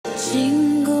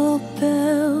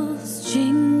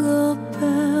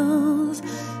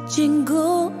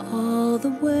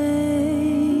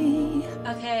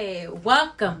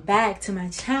Welcome back to my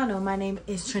channel. My name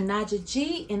is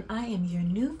TrenijahG and I am your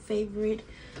new favorite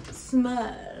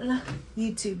small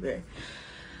YouTuber.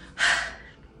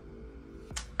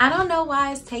 I don't know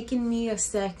why it's taking me a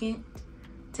second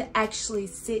to actually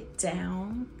sit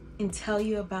down and tell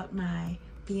you about my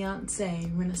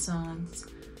Beyoncé Renaissance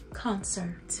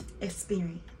concert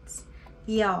experience.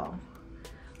 Y'all,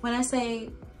 when I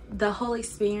say the whole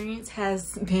experience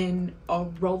has been a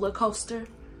roller coaster,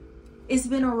 it's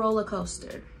been a roller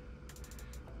coaster.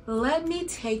 Let me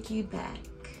take you back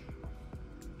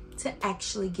to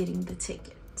actually getting the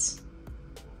tickets.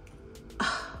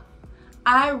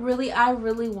 I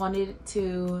really wanted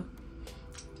to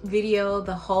video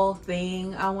the whole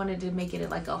thing. I wanted to make it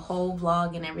like a whole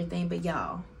vlog and everything, but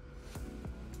y'all,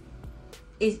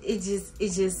 it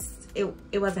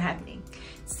wasn't happening.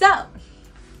 So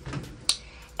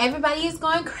everybody is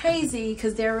going crazy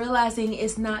because they're realizing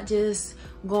it's not just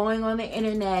going on the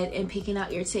internet and picking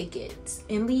out your tickets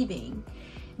and leaving.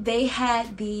 They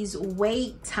had these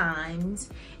wait times,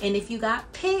 and if you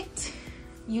got picked,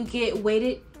 you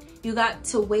got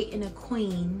to wait in a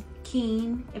queen,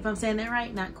 if I'm saying that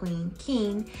right, not queen,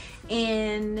 king,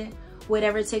 and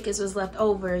whatever tickets was left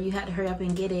over, you had to hurry up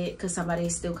and get it because somebody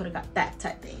still could have got that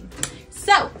type thing.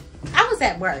 So I was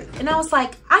at work and I was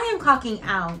like, I am clocking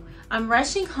out. I'm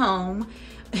rushing home,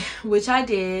 which I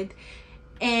did,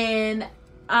 and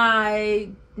I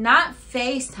not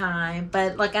FaceTime,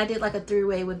 but like I did like a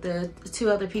three-way with the two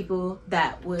other people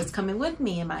that was coming with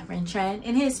me, and my friend Trent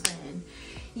and his friend.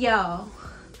 Y'all,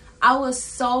 I was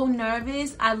so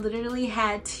nervous. I literally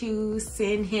had to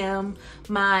send him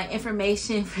my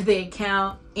information for the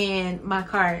account and my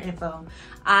card info.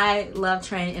 I love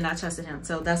Trent and I trusted him,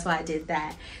 so that's why I did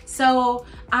that. So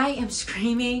I am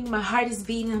screaming, my heart is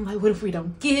beating. I'm like, what if we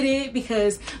don't get it?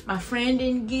 Because my friend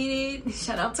didn't get it.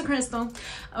 Shout out to Crystal.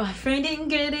 My friend didn't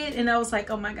get it, and I was like,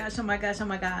 oh my gosh, oh my gosh, oh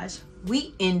my gosh.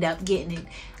 We end up getting it.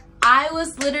 I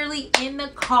was literally in the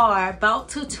car about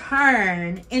to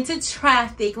turn into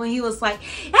traffic when he was like,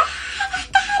 ah, I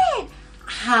got it.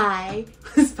 I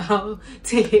was about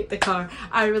to hit the car.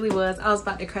 I really was. I was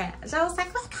about to crash. I was like,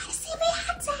 we gotta see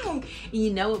Beyonce. And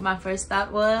you know what my first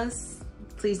thought was?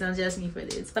 Please don't judge me for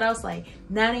this, but I was like,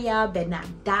 none of y'all better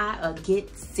not die or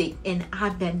get sick, and I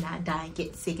better not die and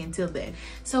get sick until then.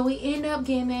 So we end up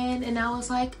getting in, and I was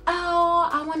like, oh,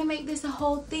 I want to make this a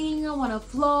whole thing. I want to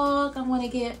vlog. I want to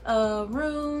get a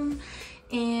room.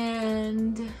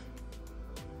 And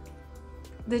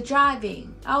the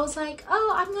driving, I was like,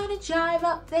 oh, I'm gonna drive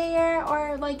up there,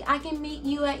 or like I can meet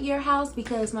you at your house,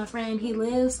 because my friend, he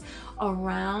lives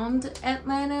around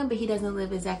Atlanta, but he doesn't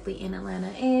live exactly in Atlanta,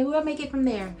 and we'll make it from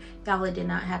there. Y'all, it did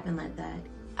not happen like that.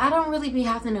 I don't really be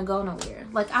having to go nowhere.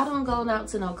 Like, I don't go out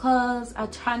to no clubs. I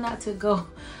try not to go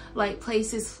like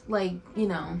places like, you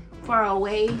know, far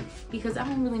away, because I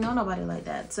don't really know nobody like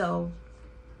that. So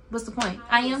what's the point?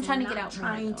 I am trying to get out,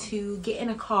 trying to get in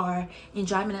a car and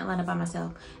drive in Atlanta by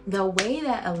myself. The way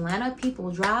that Atlanta people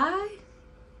drive,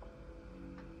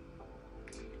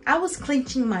 I was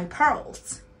clenching my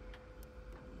pearls.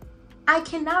 I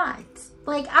cannot.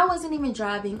 Like, I wasn't even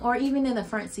driving or even in the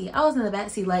front seat. I was in the back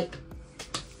seat. Like,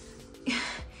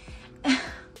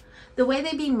 the way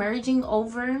they be merging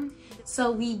over.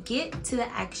 So we get to the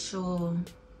actual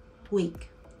week,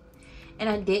 and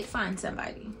I did find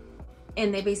somebody,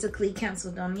 and they basically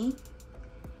canceled on me,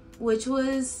 which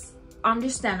was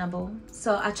understandable.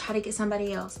 So I tried to get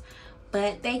somebody else,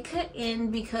 but they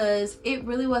couldn't, because it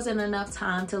really wasn't enough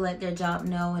time to let their job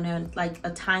know in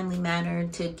a timely manner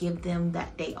to give them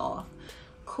that day off.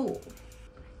 Cool.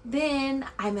 Then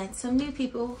I met some new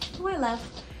people who I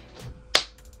left,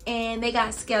 and they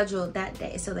got scheduled that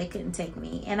day, so they couldn't take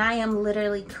me. And I am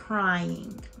literally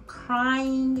crying.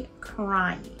 I'm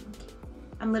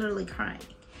literally crying.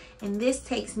 And this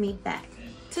takes me back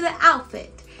to the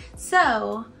outfit.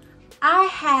 So I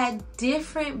had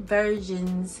different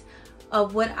versions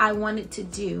of what I wanted to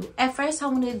do. At first I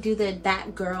wanted to do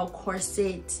that girl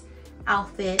corset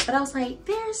outfit, but I was like,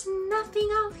 there's nothing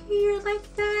out here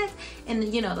like that.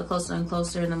 And you know, the closer and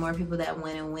closer and the more people that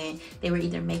went, they were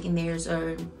either making theirs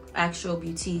or actual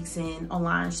boutiques and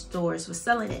online stores were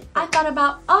selling it. I thought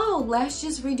about, oh, let's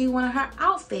just redo one of her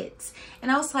outfits. And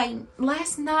I was like,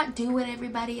 let's not do what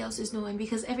everybody else is doing,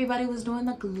 because everybody was doing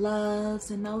the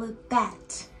gloves and all of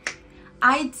that.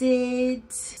 I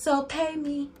did So Pay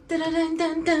Me. Dun, dun,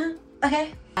 dun, dun.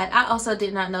 Okay. I also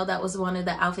did not know that was one of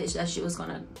the outfits that she was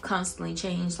gonna constantly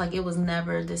change. Like, it was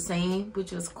never the same,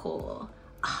 which was cool.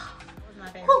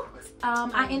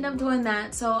 I ended up doing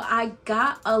that. So I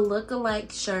got a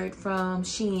look-alike shirt from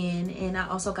Shein, and I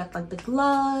also got like the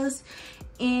gloves,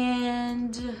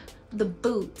 and the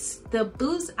boots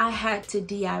I had to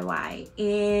DIY,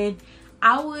 and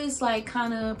I was like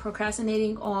kind of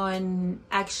procrastinating on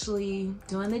actually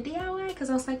doing the DIY because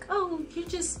I was like, oh, you're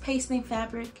just pasting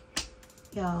fabric.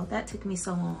 Y'all, that took me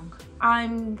so long.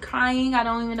 I'm crying. I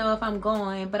don't even know if I'm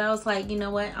going, but I was like, you know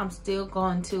what? I'm still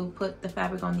going to put the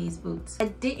fabric on these boots. I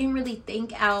didn't really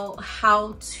think out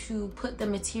how to put the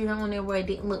material on there where it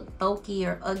didn't look bulky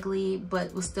or ugly,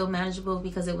 but was still manageable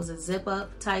because it was a zip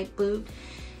up type boot.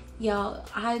 Y'all,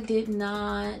 I did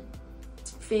not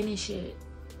finish it.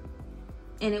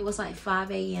 And it was like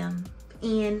 5 a.m.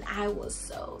 And I was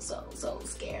so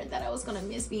scared that I was gonna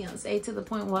miss Beyonce, to the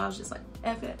point where I was just like,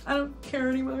 F it, I don't care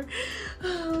anymore.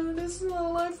 This is my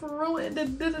life for real.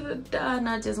 And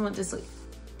I just went to sleep.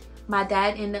 My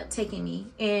dad ended up taking me,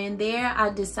 and there I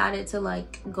decided to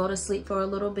like go to sleep for a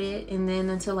little bit, and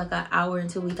then until like an hour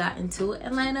until we got into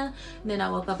Atlanta. And then I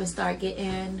woke up and started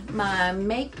getting my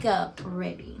makeup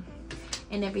ready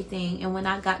and everything. And when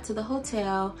I got to the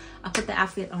hotel, I put the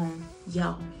outfit on.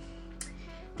 Y'all,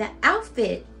 the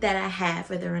outfit that I had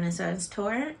for the Renaissance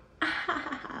tour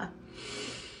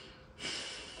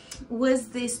was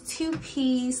this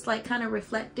two-piece, like kind of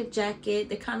reflective jacket,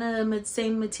 the kind of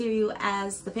same material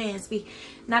as the pants,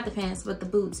 not the pants, but the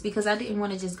boots, because I didn't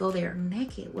want to just go there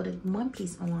naked with a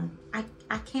one-piece on. I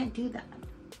can't do that.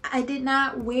 I did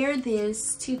not wear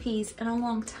this two-piece in a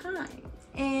long time.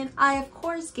 And I, of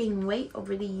course, gained weight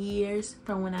over the years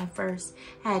from when I first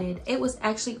had it. It was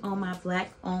actually on my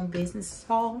Black-owned business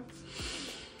haul.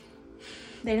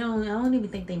 I don't even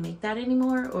think they make that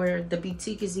anymore, or the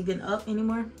boutique is even up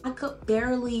anymore. I could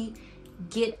barely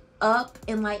get up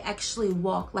and like actually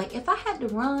walk. Like if I had to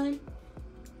run,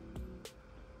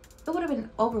 it would have been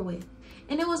over with.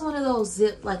 And it was one of those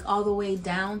zip like all the way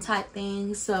down type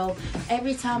things. So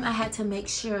every time I had to make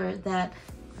sure that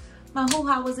my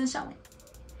hoo-ha wasn't showing.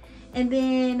 And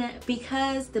then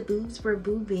because the boobs were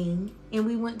boobing and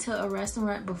we went to a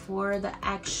restaurant before the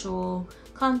actual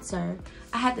concert,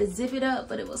 I had to zip it up,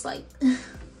 but it was like,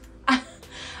 I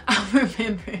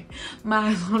remember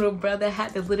my little brother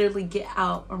had to literally get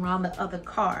out around the other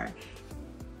car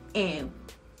and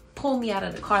pull me out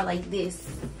of the car like this.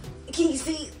 Can you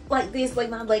see? Like this, like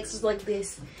my legs was like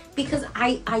this, because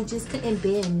I just couldn't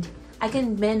bend. I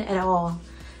couldn't bend at all.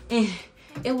 And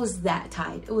it was that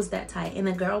tight. It was that tight. And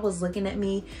the girl was looking at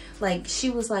me like, she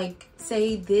was like,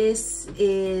 say this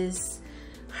is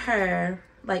her,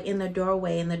 like in the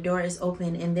doorway, and the door is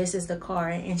open and this is the car,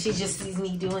 and she just sees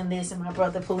me doing this and my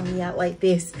brother pulling me out like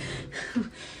this.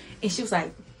 And she was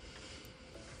like,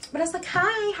 but I was like,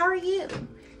 hi, how are you?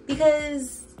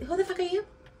 Because who the fuck are you?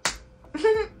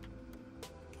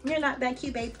 You're not that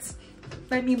cute, babes.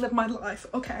 Let me live my life,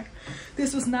 okay?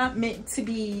 This was not meant to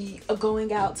be a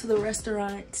going out to the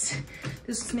restaurant.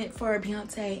 This was meant for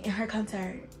Beyonce and her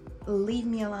concert. Leave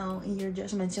me alone in your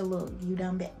judgmental look, you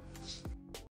dumb bitch.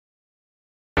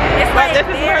 It's like this is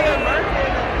where the merch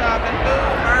is and stuff, and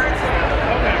food merch.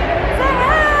 Okay. So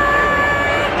hi!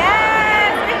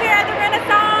 Yes, we're here at the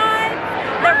Renaissance.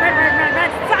 The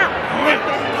Renaissance.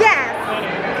 Yes.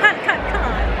 Come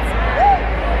on.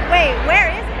 Wait, where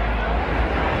is it?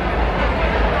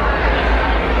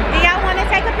 Do y'all want to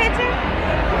take a picture?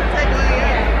 Take one,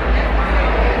 yeah.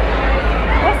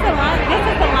 What's the line? This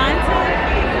is the line too.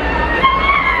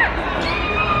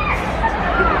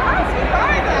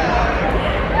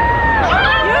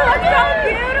 You look so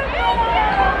beautiful.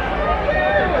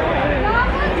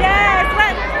 Yes,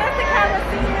 let the camera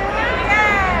see you.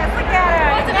 Yes, look at her.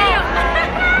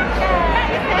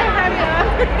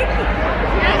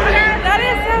 That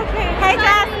is so cute. Hey,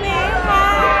 Jasmine.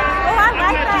 Hi. Oh, I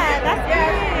like that. That's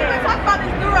cute. Talk about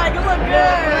this do-rag, you look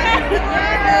good.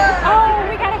 Oh,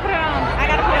 we gotta put it on. I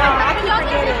gotta put it on. I keep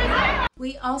forgetting.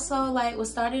 We also like was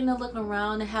starting to look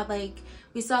around and have like,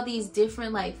 we saw these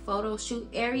different like photo shoot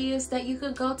areas that you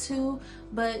could go to,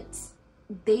 but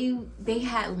they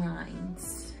had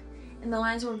lines and the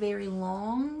lines were very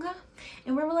long,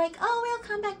 and we were like, oh, we'll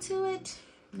come back to it.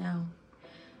 No,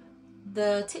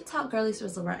 the TikTok girlies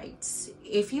was right.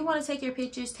 If you want to take your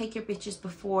pictures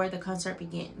before the concert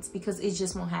begins, because it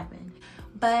just won't happen.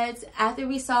 But after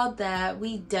we saw that,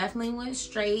 we definitely went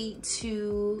straight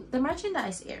to the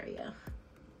merchandise area.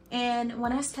 And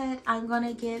when I said I'm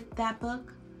gonna get that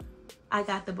book, I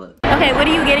got the book. Okay, what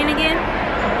are you getting again?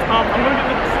 I'm gonna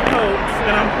get the coats,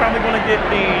 and I'm probably gonna get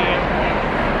the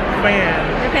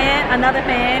fan. The fan? Another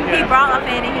fan? Yeah. He brought a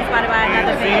fan and he's about to buy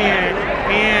another fan.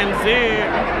 And zip.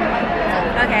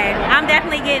 Okay, I'm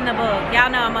definitely getting the book. Y'all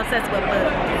know I'm obsessed with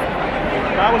books.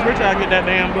 If I was rich, I'd get that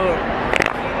damn book.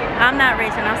 I'm not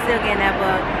rich and I'm still getting that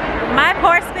book. My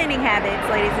poor spending habits,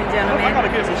 ladies and I gentlemen.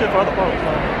 gotta get some shit for other folks.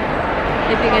 So.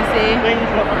 If you can see. Things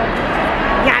look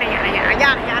Yada, yada, yada,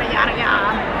 yada, yada, yada,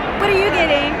 yada. What are you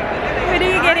getting? What are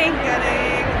you getting? I'm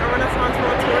getting a Renaissance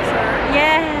World Tour shirt.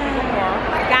 Yeah.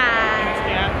 Guys.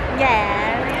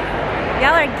 Yes.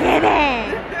 Y'all are giving.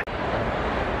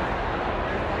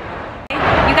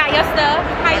 You got your stuff?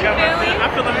 How you feeling? I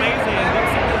feel amazing. You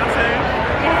see what I'm saying?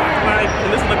 Yeah. Like, and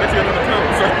this is a bit of a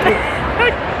tote, so.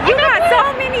 You got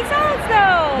so many totes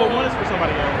though. But one is for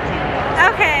somebody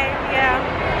else. Okay, yeah.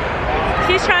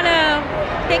 She's trying to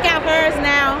pick out hers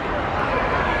now.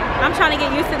 I'm trying to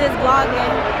get used to this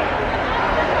vlogging.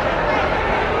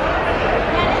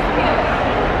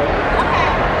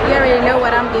 You already know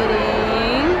what I'm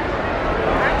getting.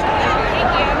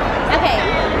 Okay.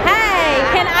 Hey,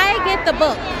 can I get the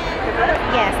book?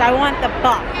 Yes, I want the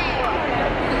book.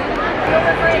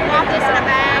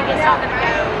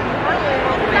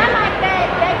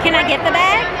 Can I get the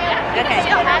bag? Okay.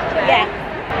 Yeah.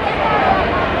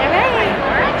 All right.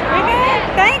 We're good.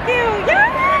 Thank you. Yeah.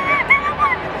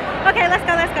 Okay, let's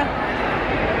go. Let's go.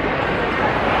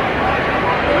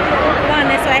 Going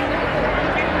this way.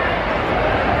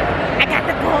 I got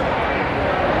the book.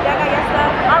 Y'all got your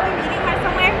stuff? Are we meeting her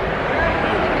somewhere?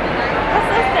 Her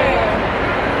sister.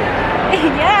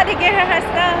 Yeah, to get her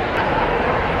stuff.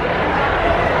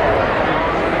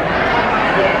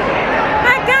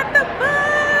 I got the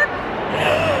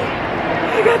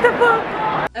book.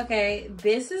 Okay,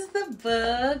 this is the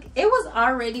book. It was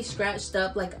already scratched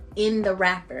up, like in the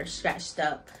wrapper, scratched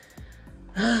up.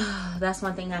 That's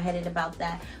one thing I hated about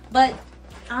that. But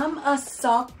I'm a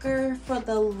sucker for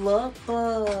the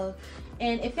lookbook.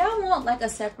 And if y'all want like a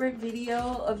separate video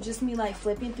of just me like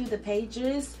flipping through the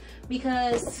pages,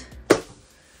 because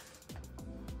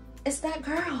it's that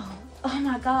girl. Oh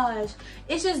my gosh.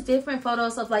 It's just different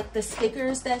photos of like the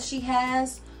stickers that she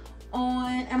has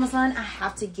on Amazon. I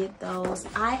have to get those.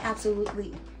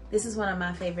 This is one of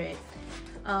my favorite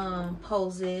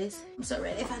poses. I'm so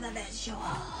ready for the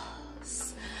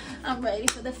visuals. I'm ready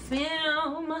for the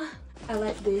film. I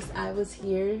like this. I was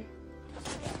here.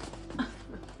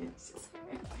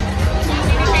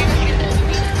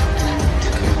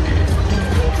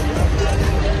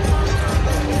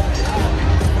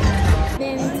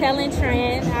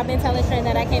 I've been telling Trent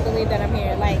that I can't believe that I'm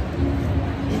here. Like,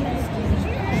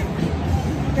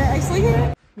 You're actually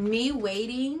here? Me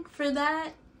waiting for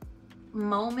that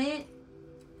moment,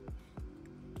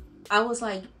 I was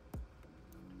like,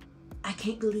 I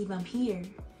can't believe I'm here.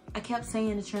 I kept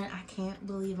saying to Trent, I can't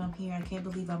believe I'm here. I can't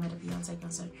believe I'm at a Beyonce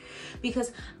concert.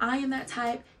 Because I am that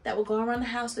type that will go around the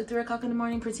house at 3 o'clock in the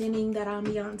morning pretending that I'm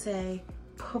Beyonce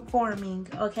performing,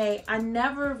 okay? I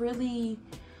never really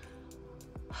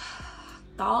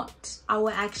thought I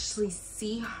would actually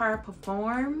see her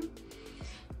perform.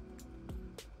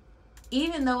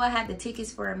 Even though I had the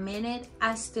tickets for a minute,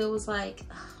 I still was like,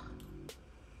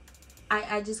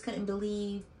 I just couldn't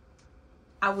believe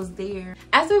I was there.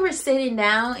 As we were sitting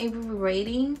down and we were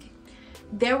waiting,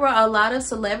 there were a lot of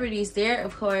celebrities there,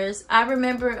 of course. I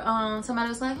remember somebody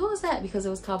was like, who was that? Because it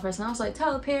was a tall person. I was like,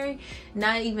 Tyler Perry.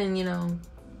 Not even, you know,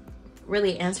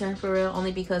 really answering for real,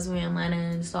 only because we were in Atlanta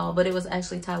and saw, but it was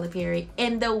actually Tyler Perry.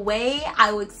 And the way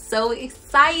I was so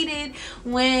excited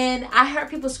when I heard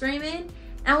people screaming,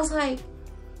 I was like,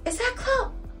 is that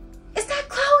Chloe? Is that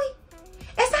Chloe?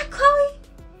 Is that Chloe?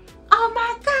 Oh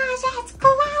my gosh, that's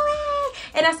Chloe.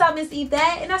 And I saw Miss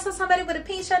Yvette, and I saw somebody with a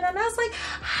pink shirt, and I was like,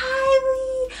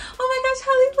 Hailey. Oh my gosh,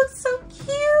 Hailey looks so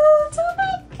cute. Oh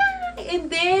my God. And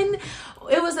then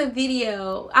it was a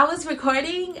video. I was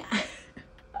recording,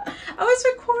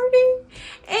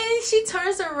 and she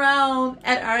turns around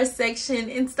at our section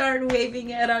and started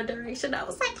waving at our direction. I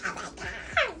was like, oh my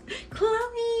God,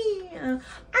 Chloe,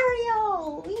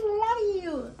 Ariel, we love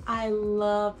you. I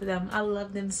love them. I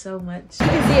love them so much. You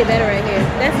can see it better right here.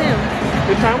 That's him.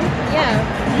 The Tyler?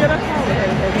 Yeah. Yeah, that's Tyler.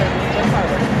 Okay, that's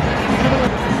Tyler.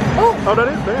 Oh, Oh, that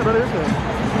is him. That is him.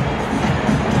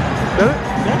 That is?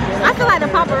 Yeah. I feel like the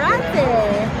paparazzi.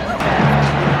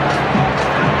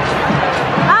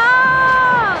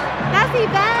 That's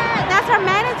Yvette. That's her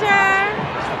manager.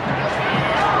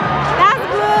 That's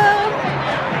Blue.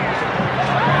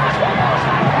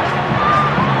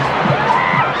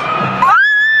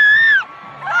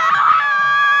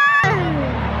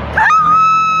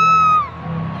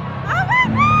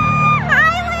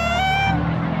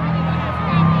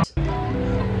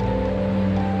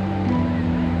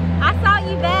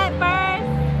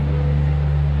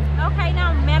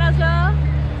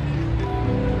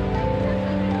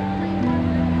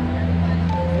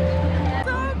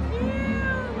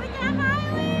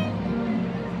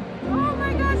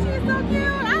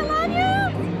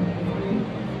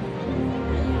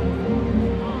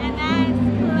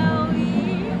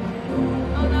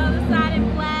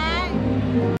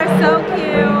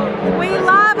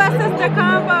 a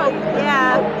combo.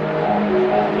 Yeah.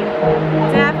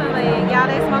 Definitely. Y'all,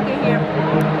 they smoking here.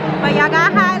 But y'all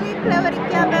got highly play with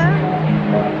each other.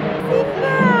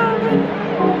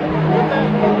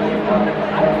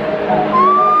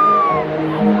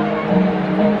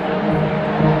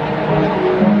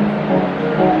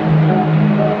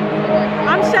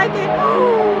 I'm shaking.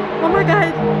 Oh my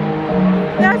God.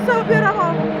 They're so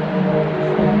beautiful.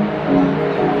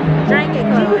 Drink it,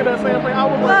 Chloe.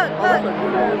 Look.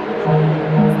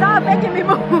 Stop making me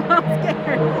move. I'm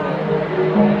scared.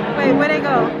 Wait, where'd they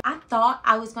go? I thought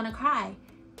I was gonna cry,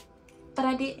 but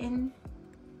I didn't.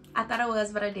 I thought I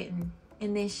was, but I didn't.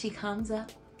 And then she comes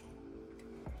up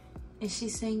and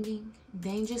she's singing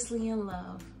Dangerously in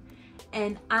Love.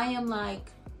 And I am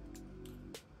like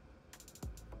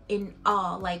in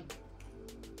awe, like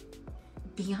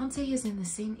Beyonce is in the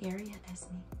same area as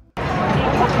me.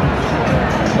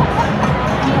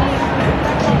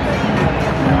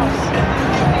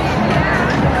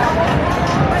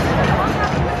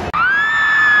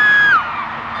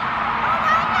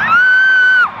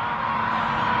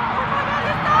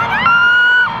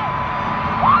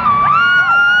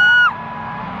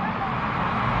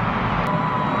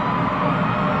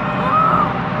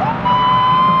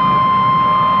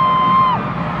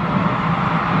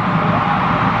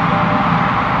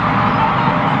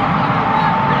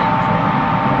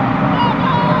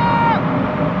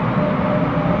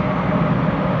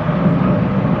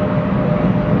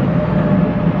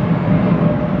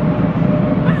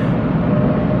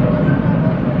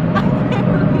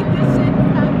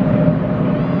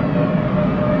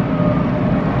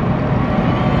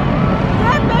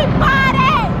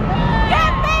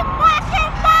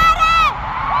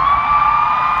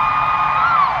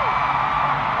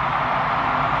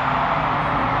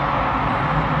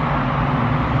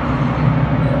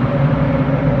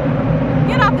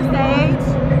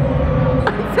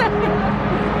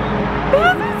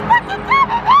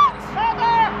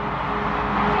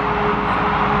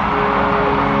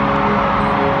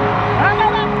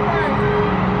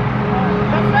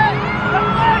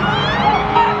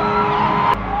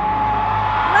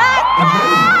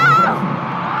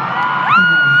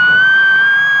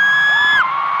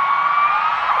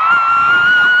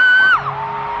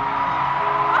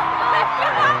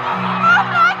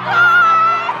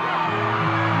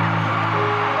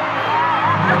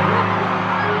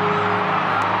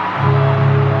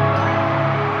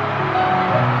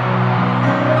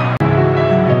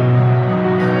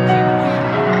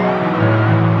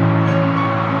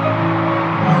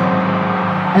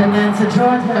 Atlanta,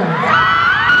 Georgia.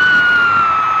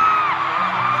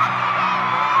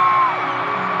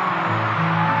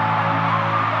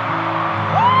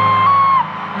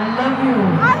 I love you.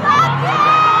 I love you.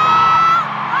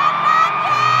 I love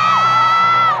you.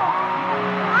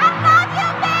 I love you,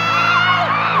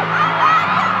 babe. I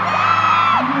love you, babe.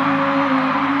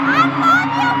 I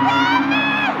love you,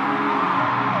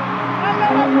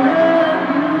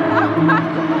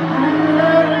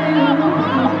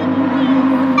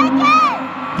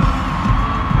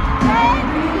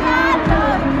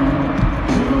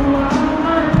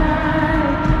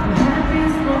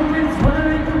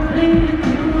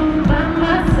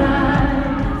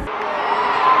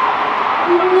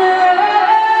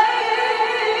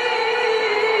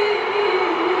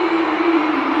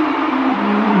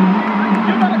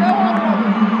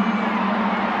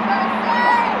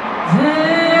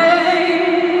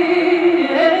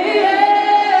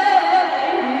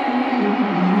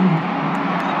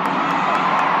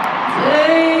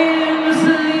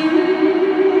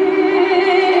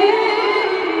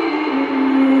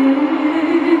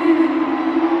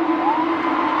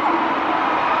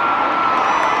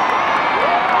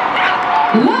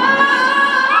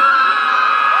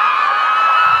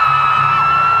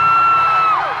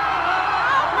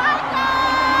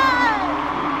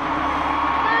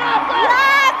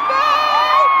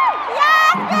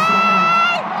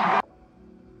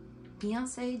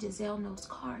 Beyonce Giselle Knowles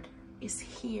Carter is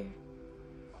here.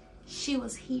 She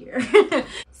was here.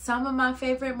 Some of my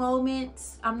favorite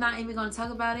moments, I'm not even gonna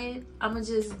talk about it. I'm gonna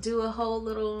just do a whole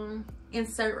little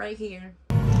insert right here.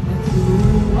 I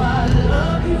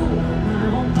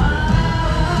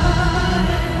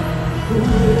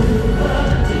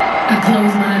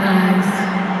close my eyes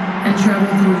and travel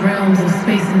through realms of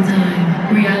space and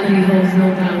time. Reality holds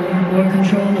no power or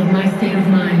control of my state of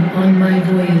mind on my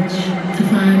voyage to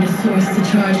find a source to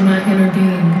charge my inner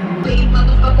being.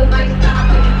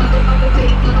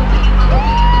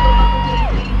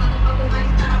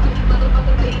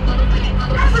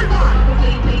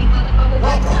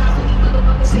 Welcome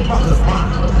to Mother's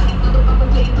Mind.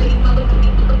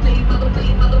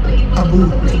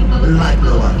 move me like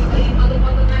no other.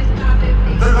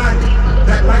 The light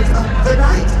that lights up the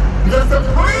night. The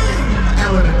supreme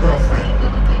element, girlfriend.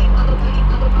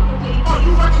 Are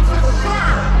you ready to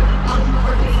share? Are you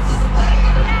ready to stay?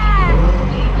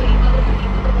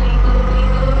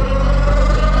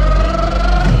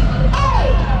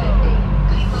 Oh!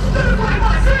 This is what I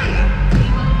want to see!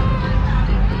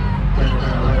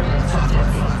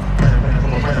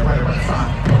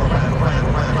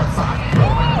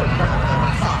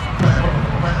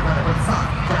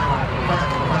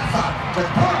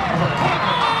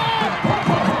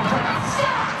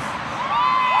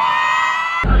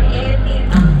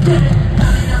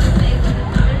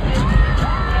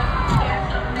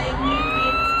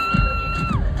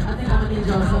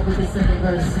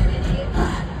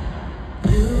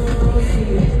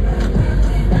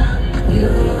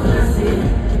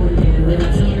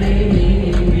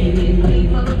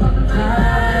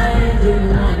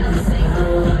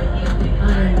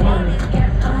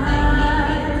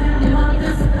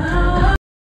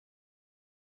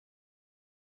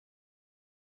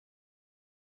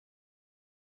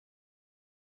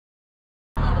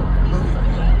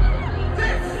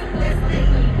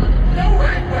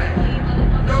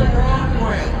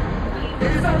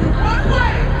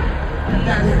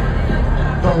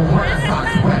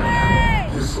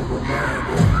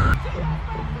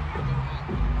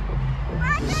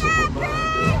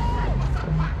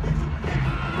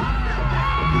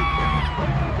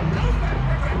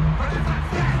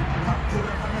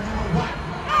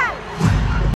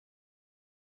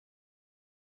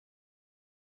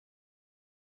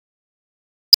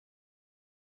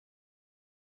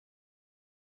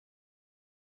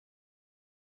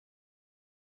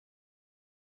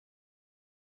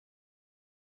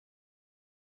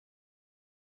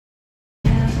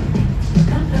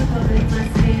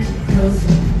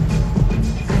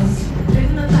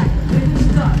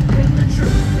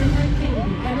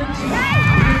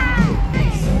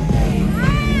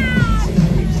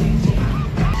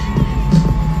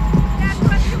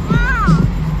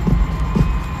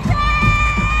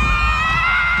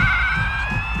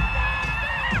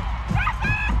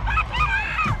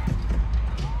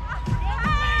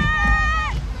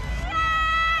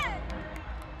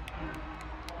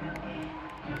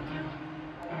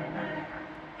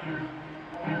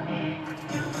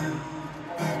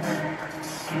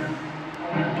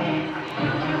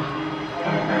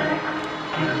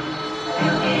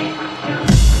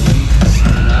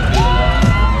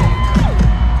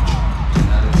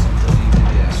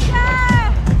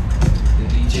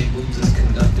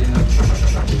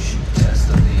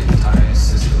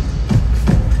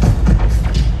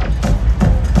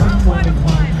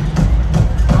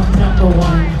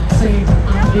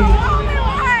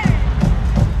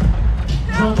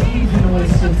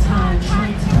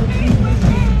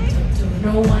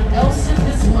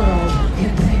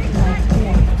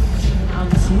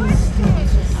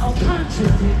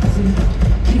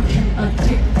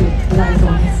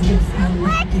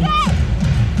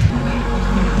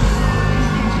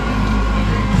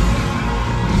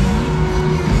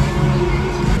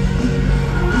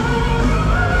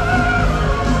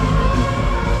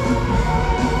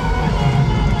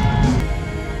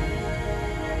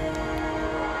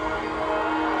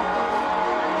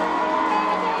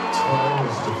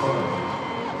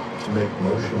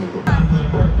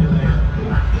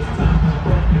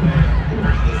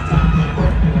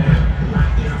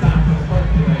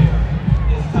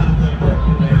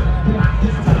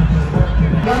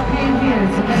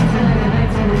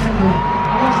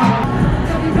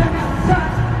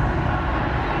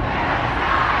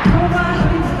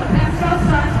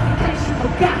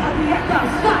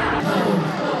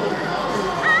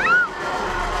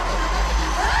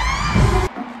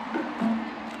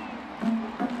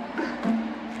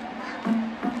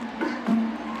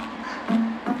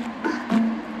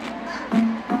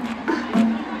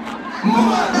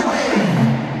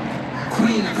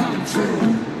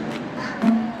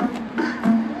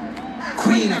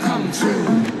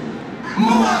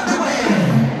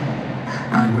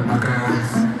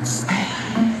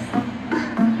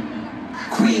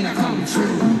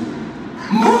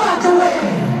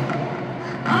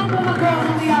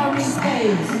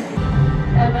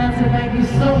 Atlanta, thank you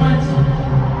so much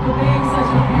for being such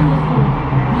a beautiful,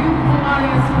 beautiful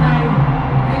audience tonight.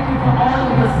 Thank you for all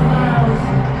of your smiles.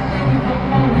 Thank you for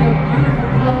all of your beautiful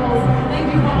clothes. Thank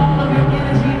you for all of your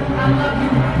energy. I love you.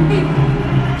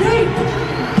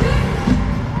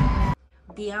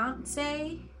 Beyoncé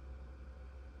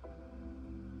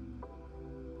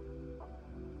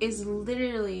is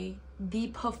literally the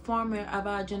performer of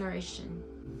our generation.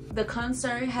 The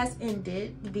concert has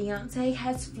ended. Beyonce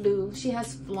has flew. She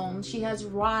has flown. She has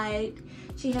rid.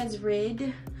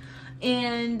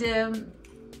 And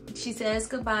she says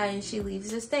goodbye and she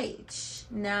leaves the stage.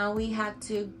 Now we have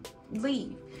to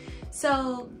leave.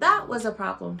 So that was a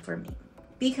problem for me.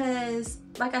 Because,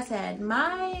 like I said,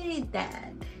 my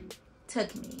dad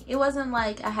took me. It wasn't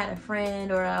like I had a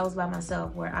friend or I was by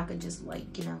myself where I could just,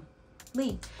 like, you know,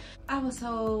 leave. I was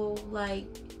so, like,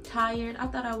 tired. I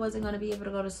thought I wasn't going to be able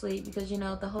to go to sleep because, you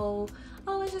know, the whole,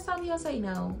 oh, let's just have Beyonce.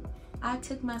 No. I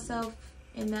took myself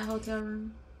in that hotel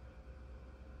room.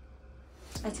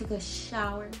 I took a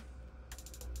shower.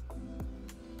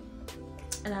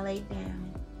 And I laid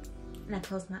down. And I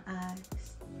closed my eyes.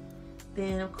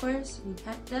 Then, of course, we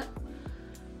packed up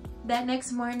that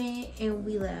next morning and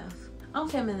we left. I'm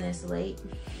filming this late.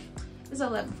 It's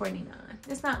 11:49.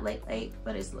 It's not late,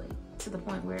 but it's late to the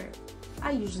point where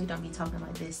I usually don't be talking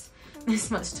like this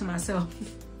much to myself.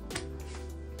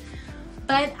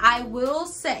 But I will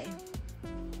say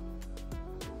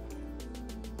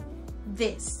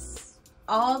this.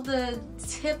 All the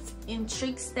tips and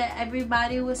tricks that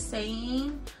everybody was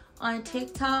saying on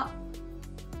TikTok,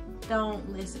 don't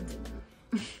listen to them.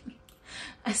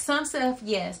 Some stuff,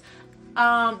 yes.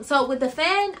 So with the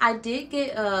fan, I did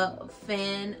get a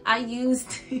fan. I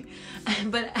used,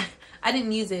 but I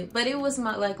didn't use it. But it was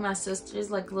my sister's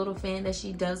like little fan that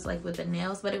she does like with the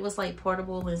nails. But it was like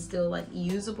portable and still like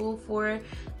usable for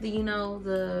the, you know,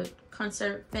 the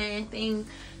concert fan thing.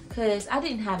 Cause I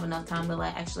didn't have enough time to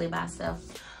like actually buy stuff.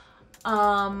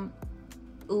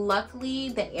 Luckily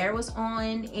the air was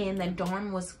on and the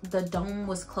dome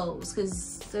was closed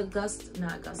because the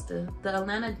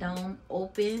Atlanta Dome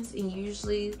opens, and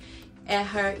usually at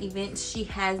her events she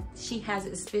has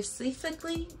it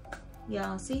specifically,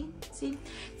 y'all see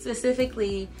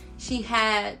specifically she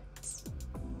had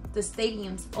the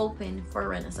stadiums open for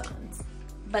Renaissance,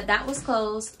 but that was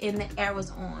closed and the air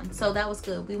was on, so that was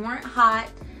good. We weren't hot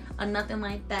or nothing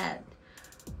like that.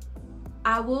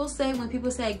 I will say, when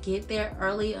people say get there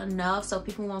early enough so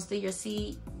people won't steal your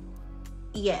seat,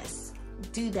 yes,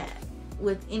 do that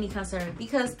with any concert,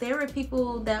 because there were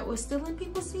people that were stealing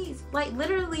people's seats, like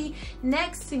literally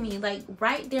next to me, like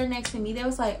right there next to me. They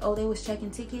was like, oh, they was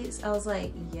checking tickets. I was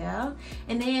like, yeah.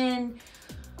 And then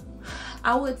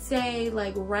I would say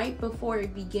like right before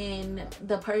it began,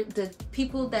 the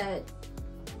people that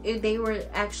they were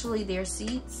actually their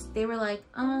seats, they were like,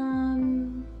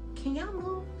 can y'all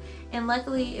move? And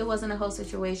luckily it wasn't a whole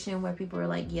situation where people were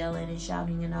like yelling and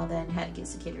shouting and all that and had to get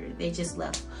security. They just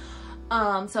left.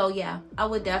 So yeah, I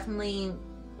would definitely,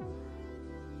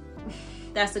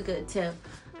 that's a good tip.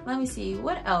 Let me see,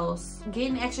 what else?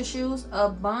 Getting extra shoes. A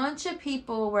bunch of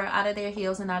people were out of their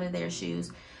heels and out of their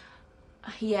shoes.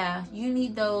 Yeah, you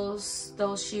need those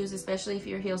shoes, especially if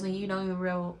your heels and you don't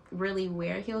even really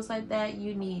wear heels like that.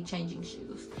 You need changing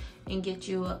shoes and get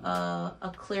you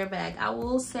a clear bag. I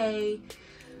will say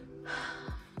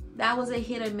that was a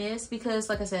hit or miss because,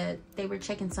 like I said, they were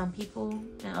checking some people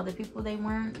and other people they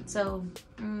weren't. So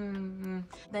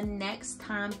the next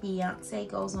time Beyonce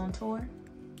goes on tour,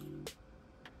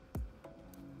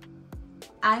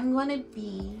 I'm gonna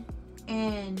be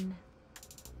in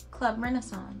Club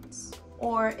Renaissance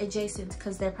or adjacent,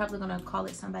 because they're probably gonna call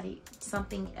it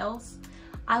something else.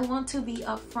 I want to be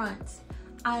up front.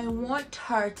 I want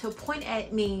her to point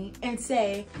at me and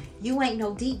say, you ain't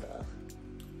no diva,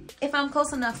 if I'm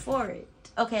close enough for it.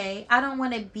 Okay, I don't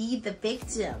want to be the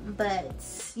victim, but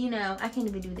you know, I can't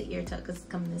even do the ear tuck because it's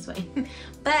coming this way.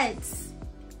 But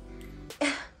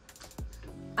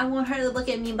I want her to look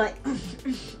at me and be like,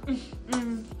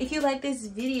 If you like this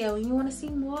video and you want to see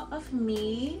more of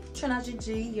me,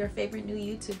 TrenijahG, your favorite new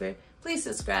YouTuber, please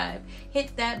subscribe.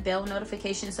 Hit that bell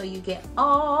notification so you get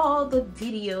all the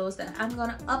videos that I'm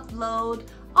gonna upload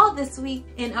all this week,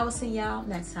 and I will see y'all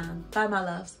next time. Bye, my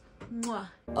loves. Mwah.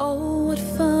 Oh, what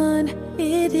fun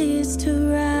it is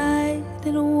to ride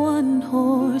in a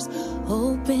one-horse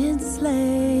open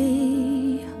sleigh.